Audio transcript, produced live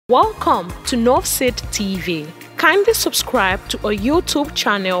Welcome to Northseed TV. Kindly subscribe to our YouTube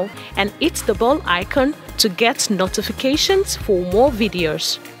channel and hit the bell icon to get notifications for more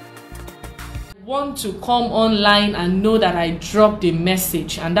videos. Want to come online and know that I dropped a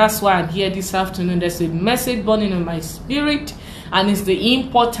message, and that's why I'm here this afternoon. There's a message burning in my spirit, and it's the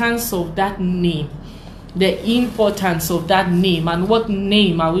importance of that name. The importance of that name. And what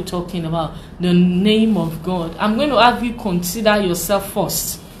name are we talking about? The name of God. I'm going to have you consider yourself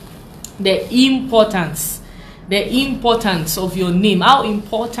first. The importance of your name. How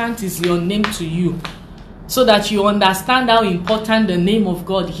important is your name to you, so that you understand how important the name of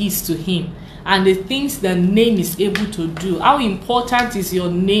God is to him and the things the name is able to do. How important is your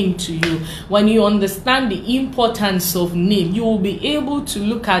name to you? When you understand the importance of name, you will be able to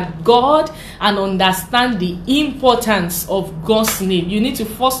look at God and understand the importance of God's name. You need to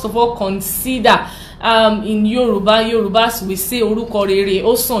first of all consider, in Yorubas we say oruko rere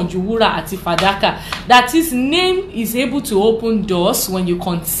o san ju wura ati fadaka, that his name is able to open doors. When you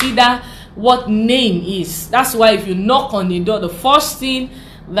consider what name is, that's why if you knock on the door, the first thing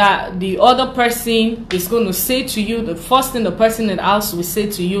that the other person is going to say to you, the first thing the person in the house will say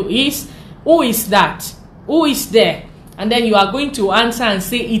to you is, who is that? Who is there? And then you are going to answer and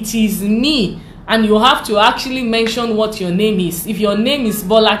say, it is me. And you have to actually mention what your name is. If your name is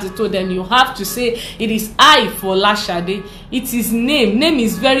Bola Tito, then you have to say, it is I for Lashade. It is name. Name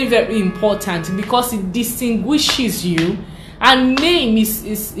is very, very important because it distinguishes you. And name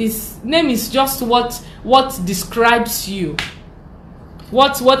is just what describes you.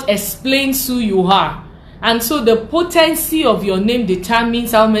 What explains who you are. And so the potency of your name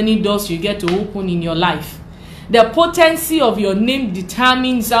determines how many doors you get to open in your life. The potency of your name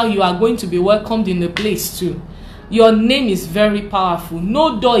determines how you are going to be welcomed in the place too. Your name is very powerful.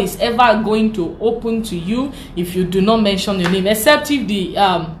 No door is ever going to open to you if you do not mention your name, except if the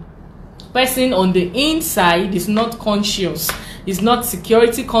person on the inside is not conscious, is not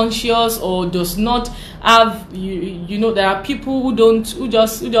security conscious, or does not have, you know, there are people who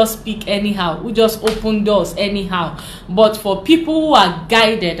just speak anyhow, who just open doors anyhow. But for people who are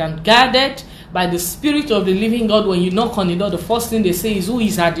guided and guarded by the Spirit of the living God, when you knock on the door, the first thing they say is, who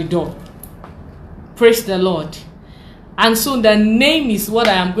is at the door? Praise the Lord. And so the name is what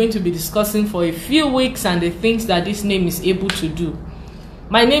I am going to be discussing for a few weeks, and the things that this name is able to do.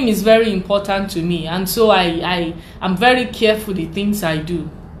 My name is very important to me, and so I am very careful the things I do.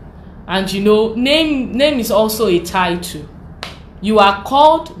 And you know, name is also a title. You are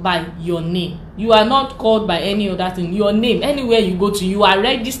called by your name. You are not called by any other thing. Your name, anywhere you go to, you are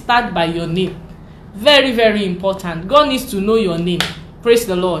registered by your name. Very, very important. God needs to know your name. Praise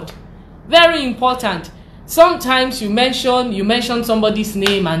the Lord. Very important. Sometimes you mention somebody's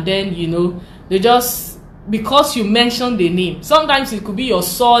name, and then, you know, they just, because you mentioned the name. Sometimes it could be your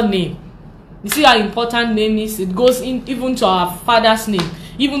surname. You see how important name is? It goes in even to our father's name,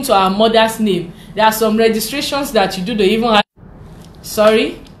 even to our mother's name. There are some registrations that you do, they even have.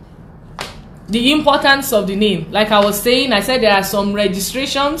 Sorry? The importance of the name. Like I was saying, I said there are some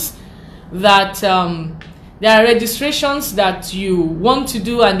registrations that you want to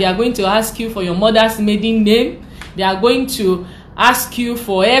do, and they are going to ask you for your mother's maiden name. They are going to ask you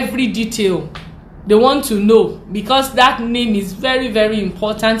for every detail. They want to know, because that name is very, very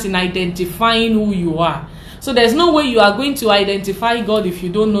important in identifying who you are. So there's no way you are going to identify God if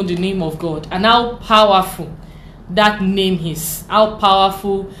you don't know the name of God and how powerful that name is. How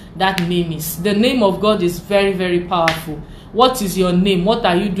powerful that name is. The name of God is very, very powerful. What is your name? What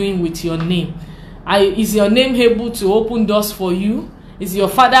are you doing with your name? Is your name able to open doors for you? Is your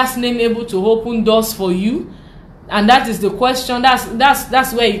father's name able to open doors for you? And that is the question.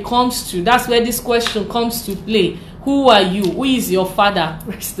 That's where it comes to. That's where this question comes to play. Who are you? Who is your father?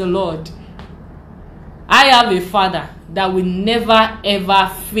 Praise the Lord. I have a father that will never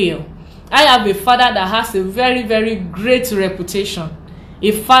ever fail. I have a father that has a very, very great reputation.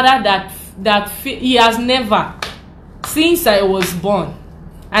 A father that he has never, since I was born,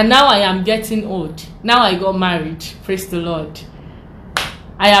 and now I am getting old. Now I got married. Praise the Lord.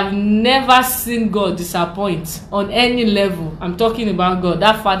 I have never seen God disappoint on any level. I'm talking about God.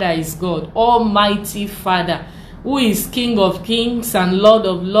 That Father is God, Almighty Father, who is King of Kings and Lord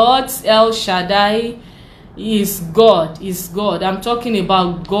of Lords. El Shaddai is God. Is God. I'm talking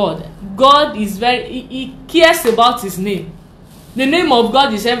about God. God is he cares about his name. The name of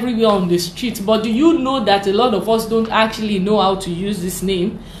God is everywhere on the street, but do you know that a lot of us don't actually know how to use this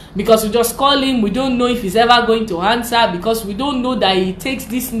name? Because we just call him, we don't know if he's ever going to answer, because we don't know that he takes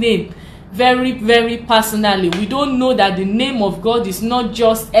this name very, very personally. We don't know that the name of God is not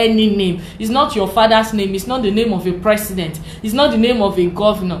just any name. It's not your father's name. It's not the name of a president. It's not the name of a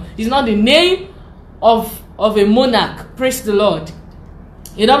governor. It's not the name of a monarch. Praise the Lord.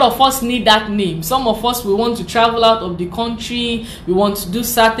 A lot of us need that name. Some of us, we want to travel out of the country, we want to do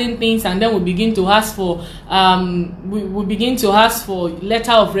certain things, and then we begin to ask for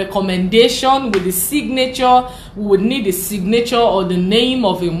letter of recommendation with the signature. We would need the signature or the name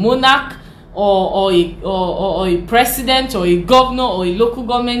of a monarch or a president or a governor or a local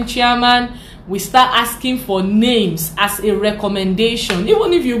government chairman. We start asking for names as a recommendation.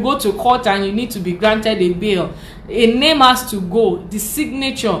 Even if you go to court and you need to be granted a bail, a name has to go. The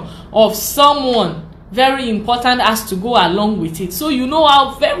signature of someone very important has to go along with it. So you know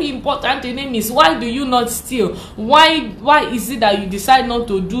how very important a name is. Why do you not steal? Why is it that you decide not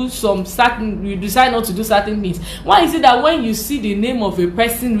to do certain things? Why is it that when you see the name of a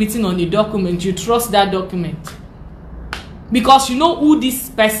person written on a document, you trust that document? Because you know who this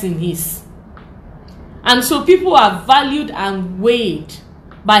person is. And so people are valued and weighed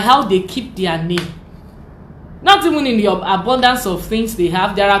by how they keep their name. Not even in the abundance of things they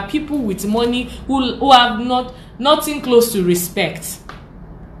have. There are people with money who have nothing close to respect.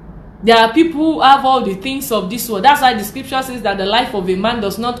 There are people who have all the things of this world. That's why the scripture says that the life of a man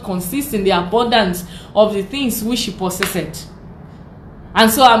does not consist in the abundance of the things which he possesseth. And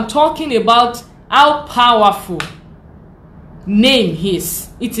so I'm talking about how powerful name is.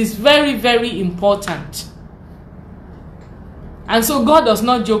 It is very, very important. And so God does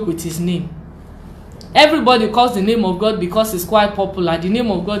not joke with his name. Everybody calls the name of God because it's quite popular. The name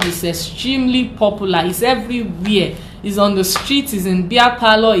of God is extremely popular. It's everywhere. It's on the street, it's in beer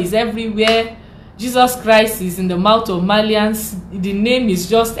parlor, it's everywhere. Jesus Christ is in the mouth of Malians. The name is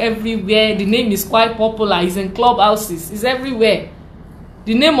just everywhere. The name is quite popular. It's in clubhouses. It's everywhere.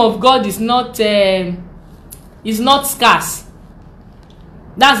 The name of God is not scarce.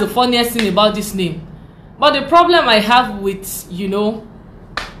 That's the funniest thing about this name. But the problem I have with,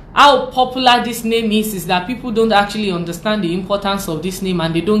 how popular this name is that people don't actually understand the importance of this name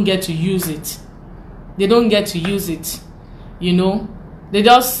and they don't get to use it. They don't get to use it. They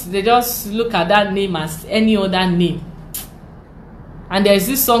just look at that name as any other name. And there's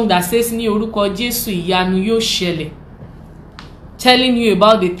this song that says, Ni oruko Jesu iyanu yo shele, telling you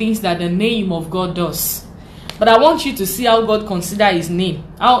about the things that the name of God does. But I want you to see how God considers his name,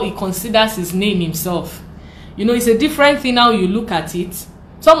 how he considers his name himself. It's a different thing how you look at it.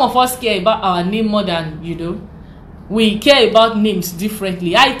 Some of us care about our name more than, we care about names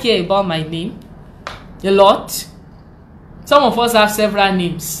differently. I care about my name a lot. Some of us have several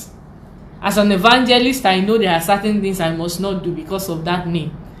names. As an evangelist, I know there are certain things I must not do because of that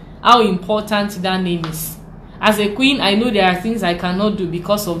name. How important that name is. As a queen, I know there are things I cannot do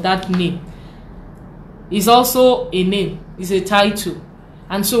because of that name. It's also a name. It's a title.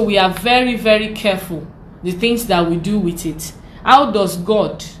 And so we are very, very careful the things that we do with it. How does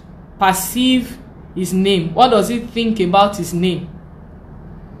God perceive his name? What does he think about his name?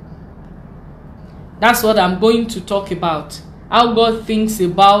 That's what I'm going to talk about. How God thinks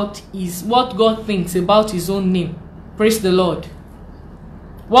about what God thinks about his own name. Praise the Lord.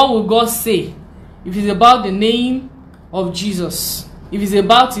 What will God say if it's about the name of Jesus? If it's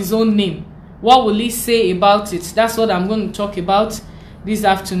about his own name, what will he say about it? That's what I'm going to talk about this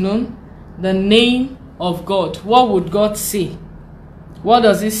afternoon. The name of God. What would God say? What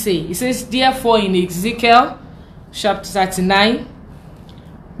does it say? It says, therefore, in Ezekiel chapter 39,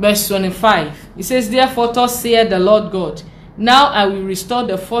 verse 25. It says, therefore, thus saith the Lord God, now I will restore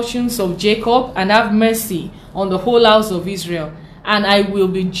the fortunes of Jacob and have mercy on the whole house of Israel, and I will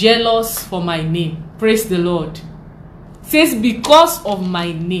be jealous for my name. Praise the Lord. It says, because of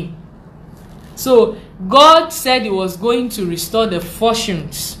my name. So God said he was going to restore the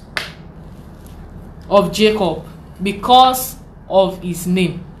fortunes of Jacob because of his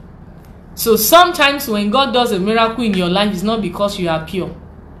name. So sometimes when God does a miracle in your life, it's not because you are pure.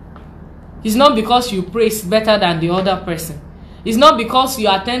 It's not because you pray better than the other person. It's not because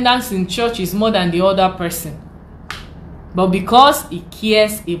your attendance in church is more than the other person. But because he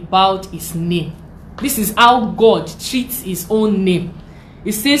cares about his name. This is how God treats his own name.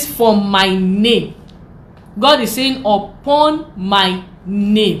 It says, for my name. God is saying, upon my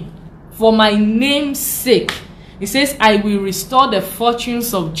name. For my name's sake. It says, I will restore the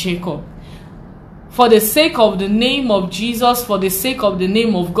fortunes of Jacob. For the sake of the name of Jesus, for the sake of the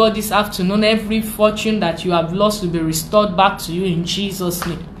name of God this afternoon, every fortune that you have lost will be restored back to you in Jesus'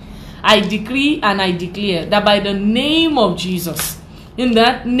 name. I decree and I declare that by the name of Jesus, in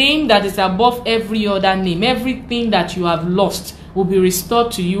that name that is above every other name, everything that you have lost will be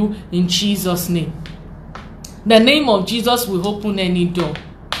restored to you in Jesus' name. The name of Jesus will open any door.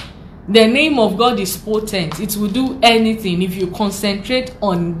 The name of God is potent. It will do anything if you concentrate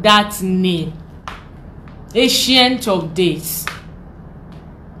on that name. Ancient of Days,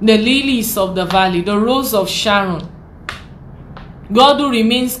 the lilies of the valley, the rose of Sharon. God who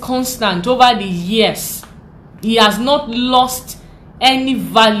remains constant over the years. He has not lost any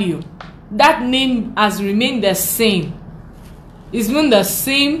value. That name has remained the same. It's been the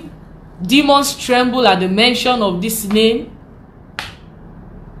same. Demons tremble at the mention of this name.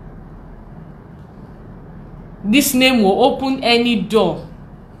 This name will open any door,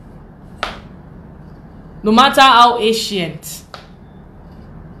 no matter how ancient.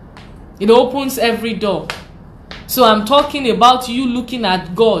 It opens every door. So I'm talking about you looking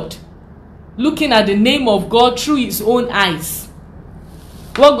at God, looking at the name of God through his own eyes.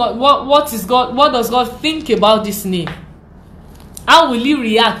 What does God think about this name? How will he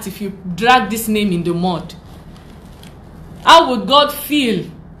react if you drag this name in the mud? How would God feel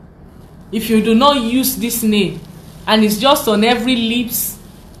if you do not use this name and it's just on every lips,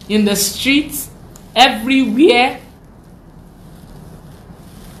 in the streets, everywhere?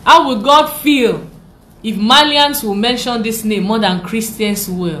 How would God feel if Malians will mention this name more than Christians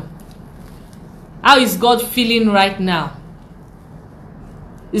will? How is God feeling right now?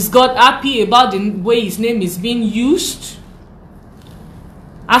 Is God happy about the way his name is being used?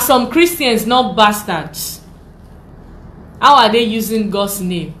 Are some Christians not bastards? How are they using God's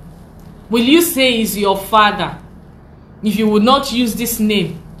name? Will you say he's your father if you would not use this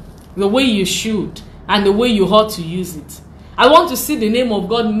name the way you should and the way you ought to use it? I want to see the name of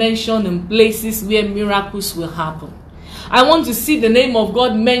God mentioned in places where miracles will happen. I want to see the name of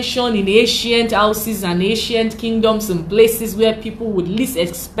God mentioned in ancient houses and ancient kingdoms and places where people would least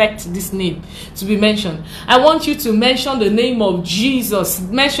expect this name to be mentioned. I want you to mention the name of Jesus,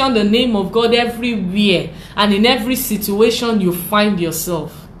 mention the name of God everywhere and in every situation you find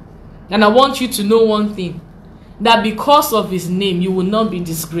yourself. And I want you to know one thing, that because of his name, you will not be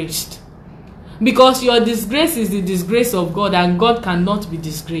disgraced. Because your disgrace is the disgrace of God, and God cannot be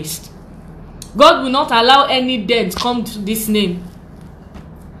disgraced. God will not allow any dent come to this name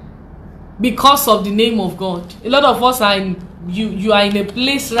because of the name of God. A lot of us are you are in a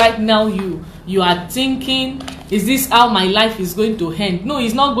place right now, you are thinking, is this how my life is going to end? No,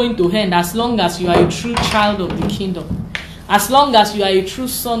 it's not going to end as long as you are a true child of the kingdom. As long as you are a true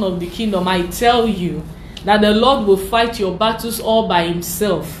son of the kingdom, I tell you that the Lord will fight your battles all by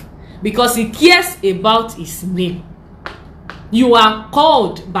himself because he cares about his name. You are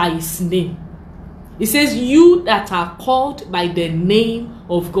called by his name. It says, you that are called by the name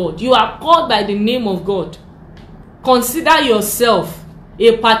of God. You are called by the name of God. Consider yourself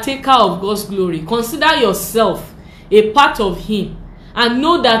a partaker of God's glory. Consider yourself a part of him. And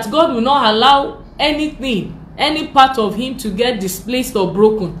know that God will not allow anything, any part of him to get displaced or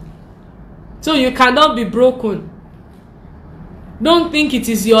broken. So you cannot be broken. Don't think it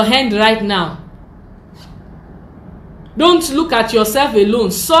is your hand right now. Don't look at yourself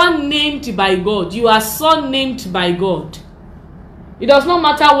alone. Son named by God. You are son named by God. It does not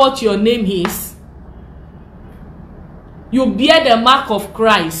matter what your name is. You bear the mark of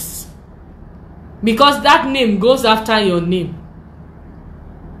Christ. Because that name goes after your name.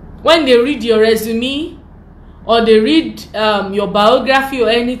 When they read your resume or they read your biography or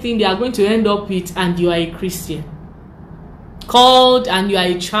anything, they are going to end up with, and you are a Christian. Called and you are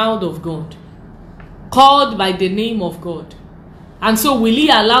a child of God. Called by the name of God. And so will he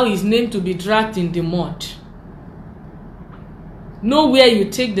allow his name to be dragged in the mud? Know where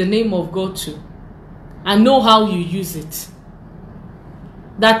you take the name of God to and know how you use it.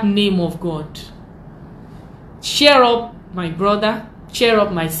 That name of God. Cheer up, my brother. Cheer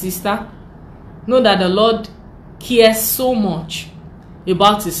up, my sister. Know that the Lord cares so much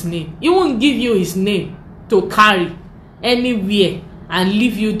about his name. He won't give you his name to carry anywhere and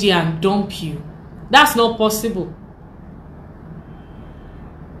leave you there and dump you. That's not possible.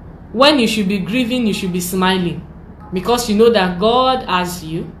 When you should be grieving, you should be smiling. Because you know that God has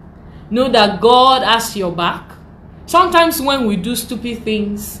you. Know that God has your back. Sometimes when we do stupid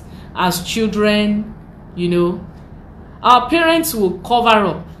things as children, our parents will cover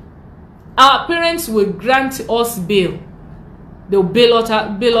up. Our parents will grant us bail. They'll bail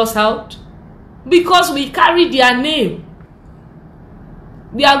us out because we carry their name.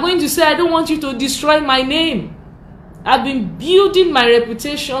 They are going to say, I don't want you to destroy my name. I've been building my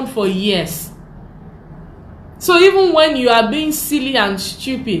reputation for years. So even when you are being silly and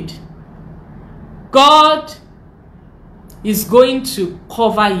stupid, God is going to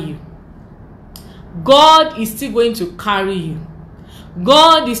cover you. God is still going to carry you.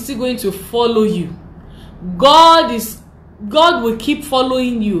 God is still going to follow you. God will keep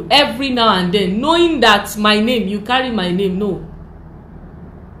following you every now and then, knowing that my name, you carry my name. No,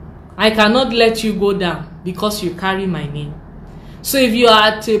 I cannot let you go down because you carry my name. So if you are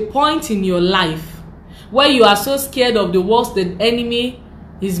at a point in your life where you are so scared of the walls the enemy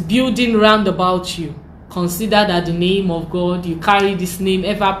is building round about you, consider that the name of God, you carry this name,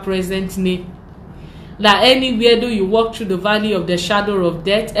 ever-present name, that anywhere though you walk through the valley of the shadow of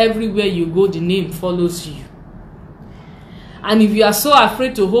death, everywhere you go, the name follows you. And if you are so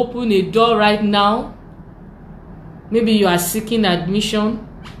afraid to open a door right now, maybe you are seeking admission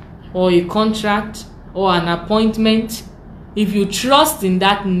or a contract or an appointment, if you trust in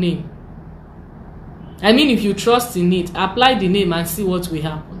that name, if you trust in it, apply the name and see what will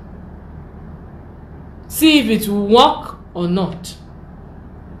happen. See if it will work or not.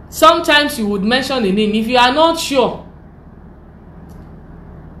 Sometimes you would mention the name. If you are not sure,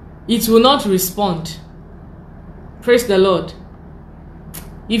 it will not respond. Praise the Lord.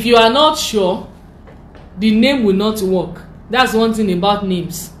 If you are not sure, the name will not work. That's one thing about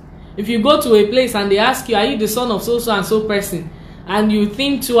names. If you go to a place and they ask you, are you the son of so and so person, and you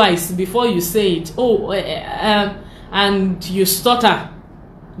think twice before you say it, and you stutter,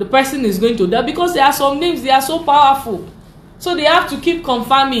 the person is going to die, because there are some names, they are so powerful, so they have to keep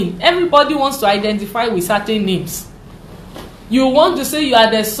confirming. Everybody wants to identify with certain names. You want to say you are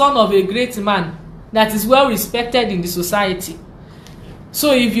the son of a great man that is well respected in the society.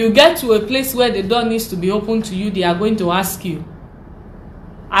 So if you get to a place where the door needs to be opened to you, they are going to ask you,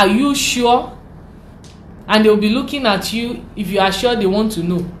 are you sure? And they'll be looking at you. If you are sure, they want to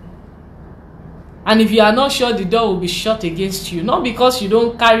know. And if you are not sure, the door will be shut against you. Not because you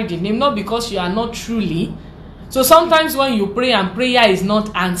don't carry the name, not because you are not truly. So sometimes when you pray and prayer is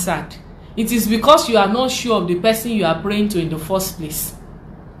not answered, it is because you are not sure of the person you are praying to in the first place.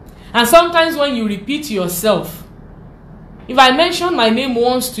 And sometimes when you repeat yourself, if I mention my name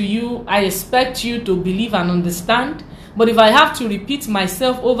once to you, I expect you to believe and understand. But if I have to repeat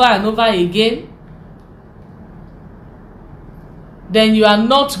myself over and over again, then you are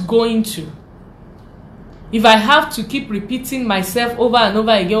not going to. If I have to keep repeating myself over and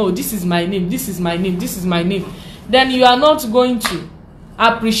over again, oh, this is my name, this is my name, this is my name, then you are not going to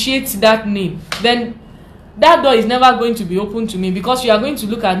appreciate that name. Then that door is never going to be open to me, because you are going to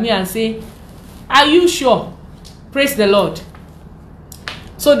look at me and say, are you sure? Praise the Lord.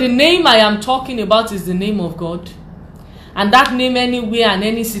 So the name I am talking about is the name of God. And that name, anywhere and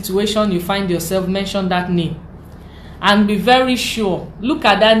any situation you find yourself, mention that name. And be very sure. Look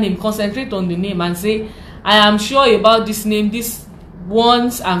at that name. Concentrate on the name and say, I am sure about this name. This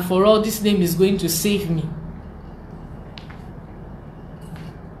once and for all, this name is going to save me.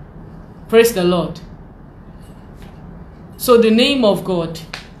 Praise the Lord. So the name of God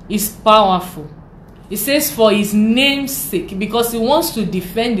is powerful. It says for his name's sake, because he wants to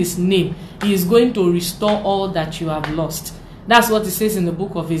defend his name, he is going to restore all that you have lost. That's what it says in the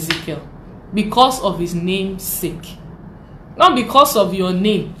book of Ezekiel. Because of his name's sake. Not because of your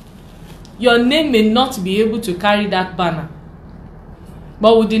name. Your name may not be able to carry that banner.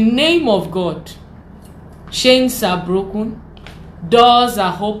 But with the name of God, chains are broken, doors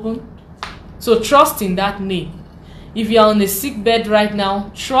are open. So trust in that name. If you are on a sick bed right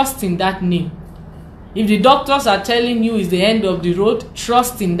now, trust in that name. If the doctors are telling you it's the end of the road,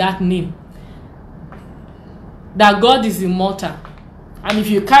 trust in that name. That God is immortal. And if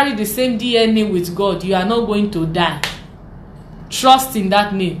you carry the same DNA with God, you are not going to die. Trust in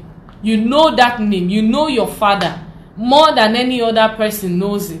that name. You know that name. You know your Father more than any other person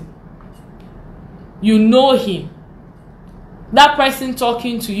knows him. You know him. That person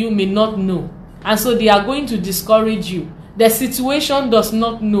talking to you may not know. And so they are going to discourage you. The situation does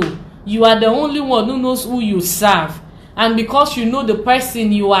not know. You are the only one who knows who you serve. And because you know the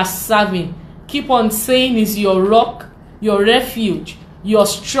person you are serving, keep on saying is your rock, your refuge, your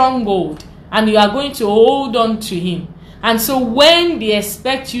stronghold. And you are going to hold on to him. And so when they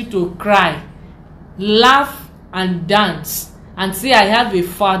expect you to cry, laugh and dance and say, I have a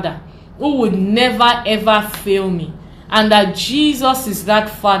Father who would never ever fail me. And that Jesus is that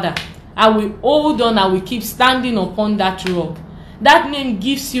Father. I will hold on, I will keep standing upon that rock. That name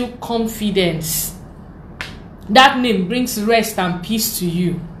gives you confidence. That name brings rest and peace to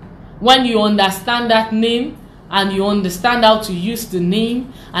you. When you understand that name and you understand how to use the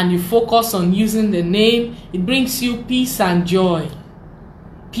name and you focus on using the name, it brings you peace and joy.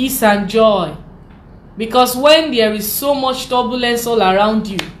 Peace and joy. Because when there is so much turbulence all around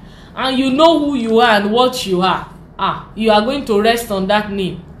you and you know who you are and what you are, you are going to rest on that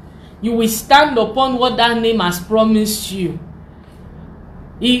name. You will stand upon what that name has promised you.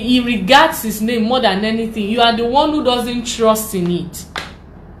 He regards his name more than anything. You are the one who doesn't trust in it.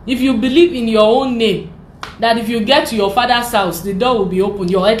 If you believe in your own name, that if you get to your father's house, the door will be open,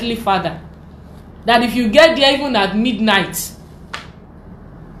 your earthly father. That if you get there even at midnight,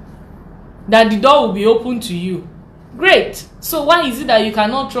 that the door will be open to you. Great. So why is it that you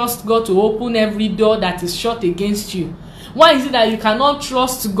cannot trust God to open every door that is shut against you? Why is it that you cannot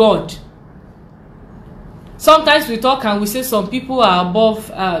trust God? Sometimes we talk and we say some people are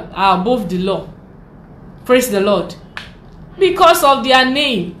above the law. Praise the Lord. Because of their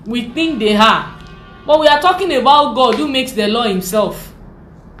name, we think they are. But we are talking about God who makes the law himself.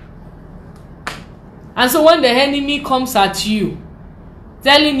 And so when the enemy comes at you,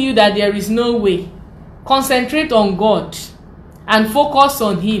 telling you that there is no way, concentrate on God and focus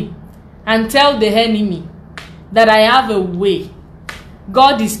on him and tell the enemy that I have a way.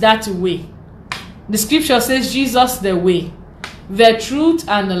 God is that way. The scripture says Jesus the way, the truth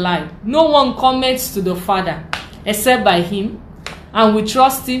and the life. No one comes to the Father except by him, and we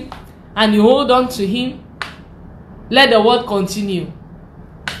trust him and you hold on to him. Let the word continue.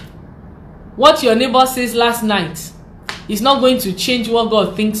 What your neighbor says last night is not going to change what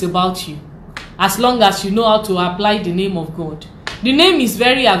God thinks about you, as long as you know how to apply the name of God. The name is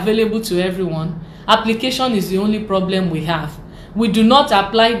very available to everyone. Application is the only problem we have. We do not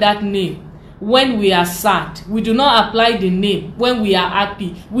apply that name when we are sad. We do not apply the name when we are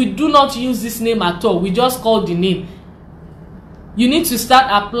happy. We do not use this name at all. We just call the name. You need to start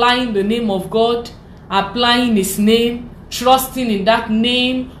applying the name of God, applying his name, trusting in that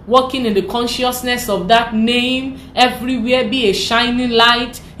name, walking in the consciousness of that name. Everywhere be a shining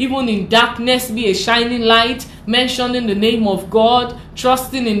light. Even in darkness be a shining light. Mentioning the name of God,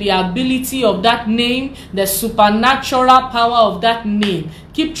 trusting in the ability of that name, the supernatural power of that name.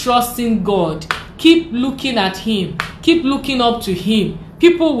 Keep trusting God. Keep looking at him. Keep looking up to him.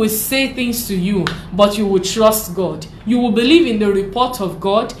 People will say things to you, but you will trust God. You will believe in the report of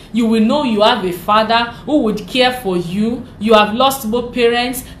God. You will know you have a father who would care for you. You have lost both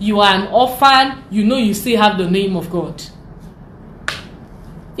parents. You are an orphan. You know you still have the name of God.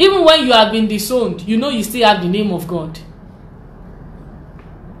 Even when you have been disowned, you know you still have the name of God.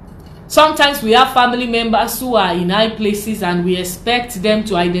 Sometimes we have family members who are in high places and we expect them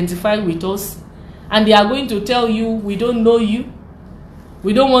to identify with us. And they are going to tell you, we don't know you.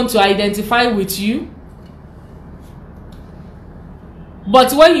 We don't want to identify with you.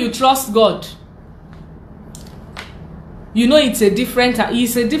 But when you trust God, you know it's a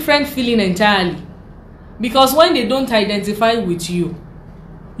different feeling entirely. Because when they don't identify with you,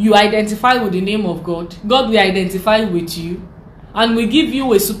 you identify with the name of God. God will identify with you and will give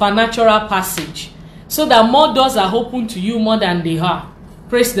you a supernatural passage so that more doors are open to you more than they are.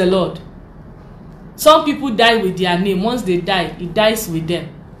 Praise the Lord. Some people die with their name. Once they die, it dies with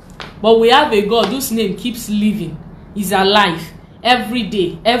them. But we have a God whose name keeps living. He's alive every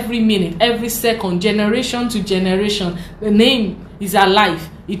day, every minute, every second, generation to generation. The name is alive.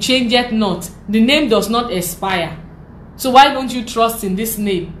 It changeth not. The name does not expire. So why don't you trust in this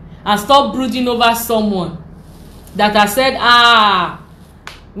name and stop brooding over someone that has said,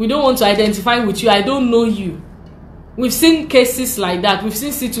 we don't want to identify with you. I don't know you. We've seen cases like that. We've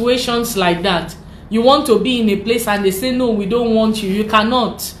seen situations like that. You want to be in a place and they say, no, we don't want you. You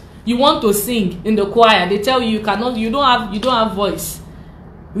cannot. You want to sing in the choir. They tell you you cannot. You don't have voice.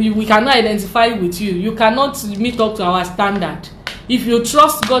 We cannot identify with you. You cannot meet up to our standard. If you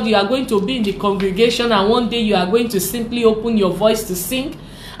trust God, you are going to be in the congregation and one day you are going to simply open your voice to sing,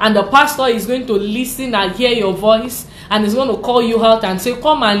 and the pastor is going to listen and hear your voice and is going to call you out and say,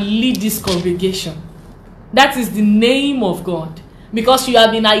 come and lead this congregation. That is the name of God, because you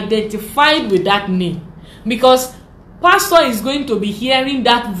have been identified with that name. Because pastor is going to be hearing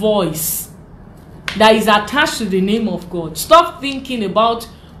that voice that is attached to the name of God. Stop thinking about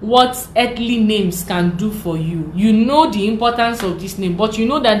what earthly names can do for you. You know the importance of this name, but you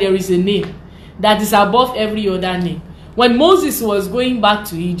know that there is a name that is above every other name. When Moses was going back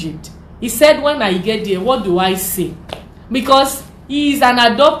to Egypt, he said, when I get there, what do I say? Because he is an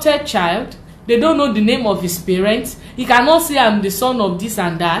adopted child. They don't know the name of his parents. He cannot say, I'm the son of this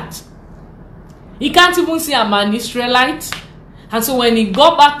and that. He can't even say, I'm an Israelite. And so when he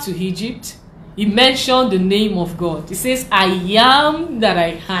got back to Egypt, he mentioned the name of God. He says, I am that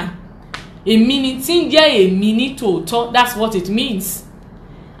I am. That's what it means.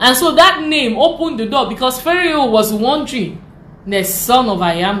 And so that name opened the door, because Pharaoh was wondering, the son of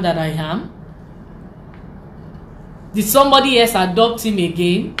I am that I am. Did somebody else adopt him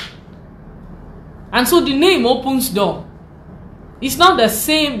again? And so the name opens door. It's not the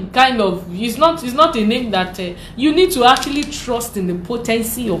same kind of, it's not a name that you need to actually trust in the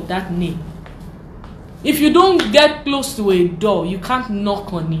potency of that name. If you don't get close to a door, you can't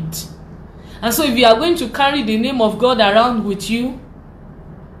knock on it. And so if you are going to carry the name of God around with you,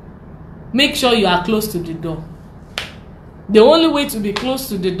 make sure you are close to the door. The only way to be close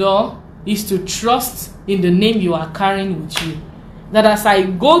to the door is to trust in the name you are carrying with you. That as I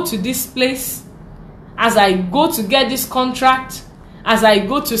go to this place, as I go to get this contract, as I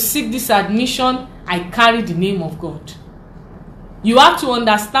go to seek this admission, I carry the name of God. You have to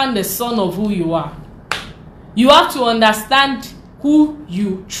understand the son of who you are. You have to understand who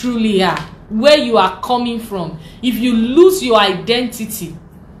you truly are, where you are coming from. If you lose your identity,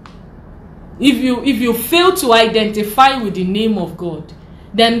 if you fail to identify with the name of God,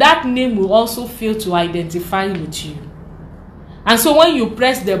 then that name will also fail to identify with you. And so when you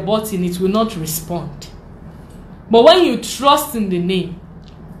press the button, it will not respond. But when you trust in the name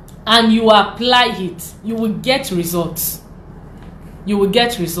and you apply it, you will get results. You will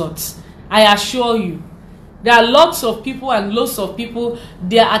get results. I assure you. There are lots of people and lots of people,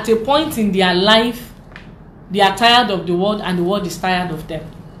 they are at a point in their life, they are tired of the world and the world is tired of them.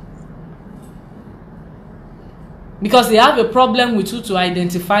 Because they have a problem with who to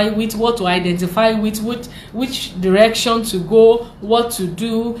identify with, what to identify with, which direction to go, what to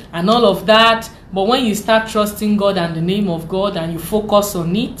do, and all of that. But when you start trusting God and the name of God and you focus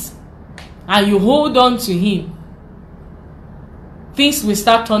on it, and you hold on to Him, things will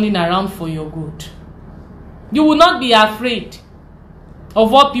start turning around for your good. You will not be afraid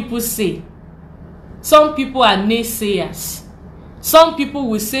of what people say. Some people are naysayers. Some people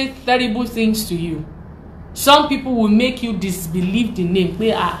will say terrible things to you. Some people will make you disbelieve the name.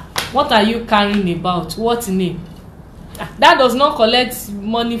 What are you carrying about? What name? That does not collect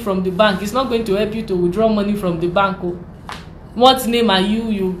money from the bank. It's not going to help you to withdraw money from the bank. Oh. What name are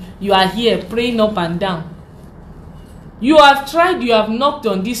you? You are here praying up and down. You have tried, you have knocked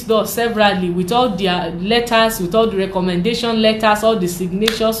on this door severally with all their letters, with all the recommendation letters, all the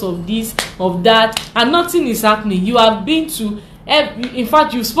signatures of this, of that, and nothing is happening. You have been to, in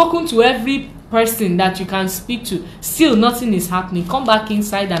fact, you've spoken to every person that you can speak to. Still, nothing is happening. Come back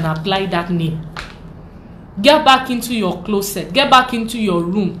inside and apply that name. Get back into your closet. Get back into your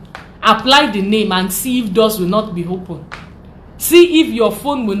room. Apply the name and see if doors will not be open. See if your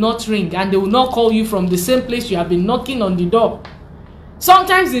phone will not ring and they will not call you from the same place you have been knocking on the door.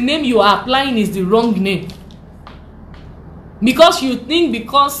 Sometimes the name you are applying is the wrong name. Because you think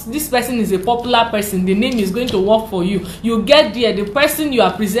because this person is a popular person, the name is going to work for you. You get there, the person you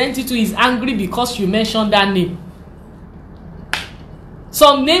are presenting to is angry because you mentioned that name.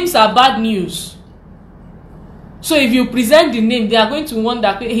 Some names are bad news. So if you present the name, they are going to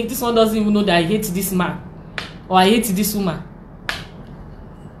wonder, hey, this one doesn't even know that I hate this man or I hate this woman.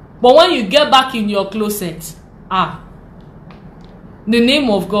 But when you get back in your closet, the name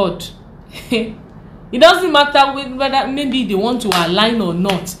of God, it doesn't matter whether maybe they want to align or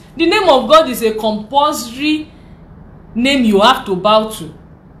not. The name of God is a compulsory name you have to bow to.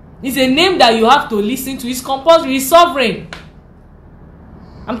 It's a name that you have to listen to. It's compulsory, it's sovereign.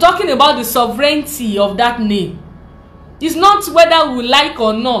 I'm talking about the sovereignty of that name. It's not whether we like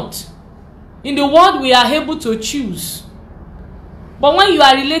or not. In the world, we are able to choose. But when you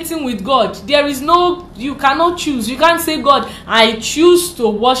are relating with God, there is no, you cannot choose. You can't say, God, I choose to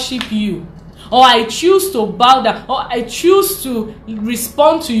worship you. Or I choose to bow down. Or I choose to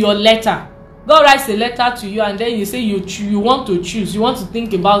respond to your letter. God writes a letter to you and then you say you want to choose. You want to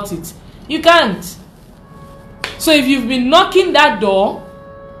think about it. You can't. So if you've been knocking that door,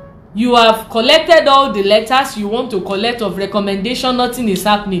 you have collected all the letters you want to collect of recommendation, nothing is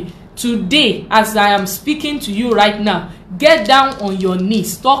happening. Today, as I am speaking to you right now, get down on your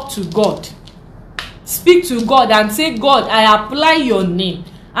knees, talk to God. Speak to God and say, God, I apply your name.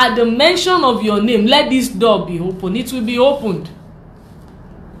 At the mention of your name, let this door be opened. It will be opened.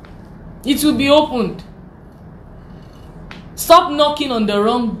 It will be opened. Stop knocking on the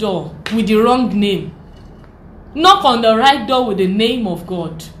wrong door with the wrong name. Knock on the right door with the name of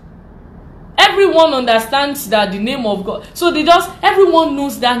God. Everyone understands that the name of God. So everyone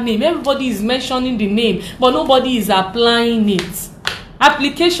knows that name. Everybody is mentioning the name, but nobody is applying it.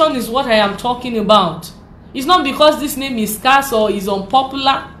 Application is what I am talking about. It's not because this name is scarce or is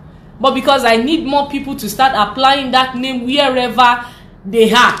unpopular, but because I need more people to start applying that name wherever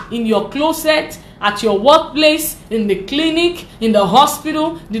they are. In your closet, at your workplace, in the clinic, in the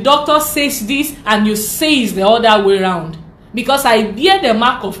hospital. The doctor says this and you say it's the other way around. Because I bear the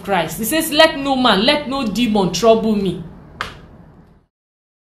mark of Christ. He says, let no man, let no demon trouble me.